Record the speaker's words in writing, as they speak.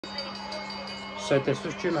So this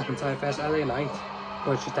was Drew McIntyre vs LA Knight,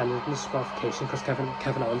 but it just ended in disqualification because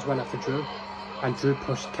Kevin Owens went after Drew, and Drew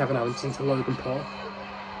pushed Kevin Owens into Logan Paul,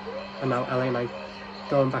 and now LA Knight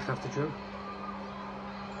going back after Drew.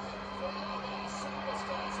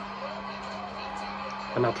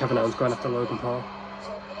 And now Kevin Owens going after Logan Paul.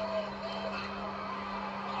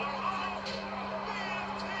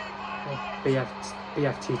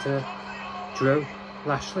 BFT to Drew.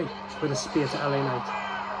 Lashley with a spear to LA Knight.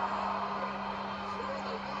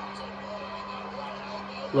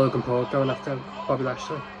 Logan Paul going after Bobby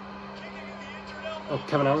Lashley. Oh,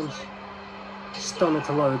 Kevin Owens. Stunner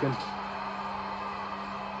to Logan.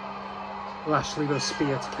 Lashley with a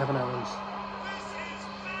spear to Kevin Owens.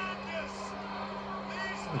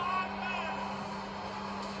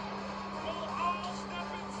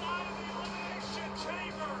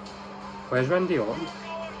 Where's Randy Orton?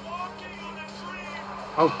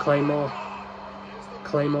 Oh, Claymore.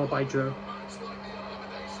 Claymore by Drew.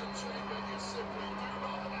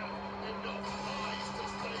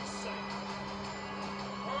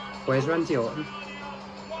 Where's Randy Orton?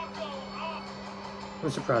 I'm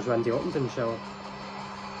surprised Randy Orton didn't show up.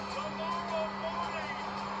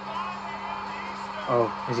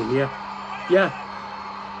 Oh, is he here? Yeah!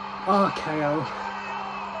 RKO.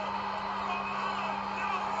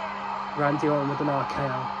 Randy Orton with an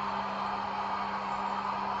RKO.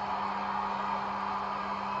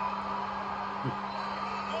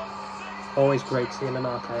 Always great seeing an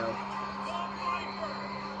RKO.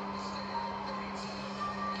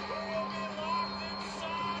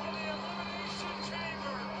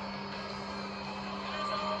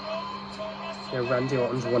 Yeah, Randy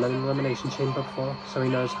Orton's won an Elimination Chamber before, so he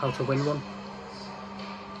knows how to win one.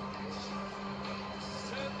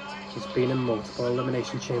 He's been in multiple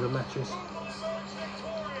Elimination Chamber matches.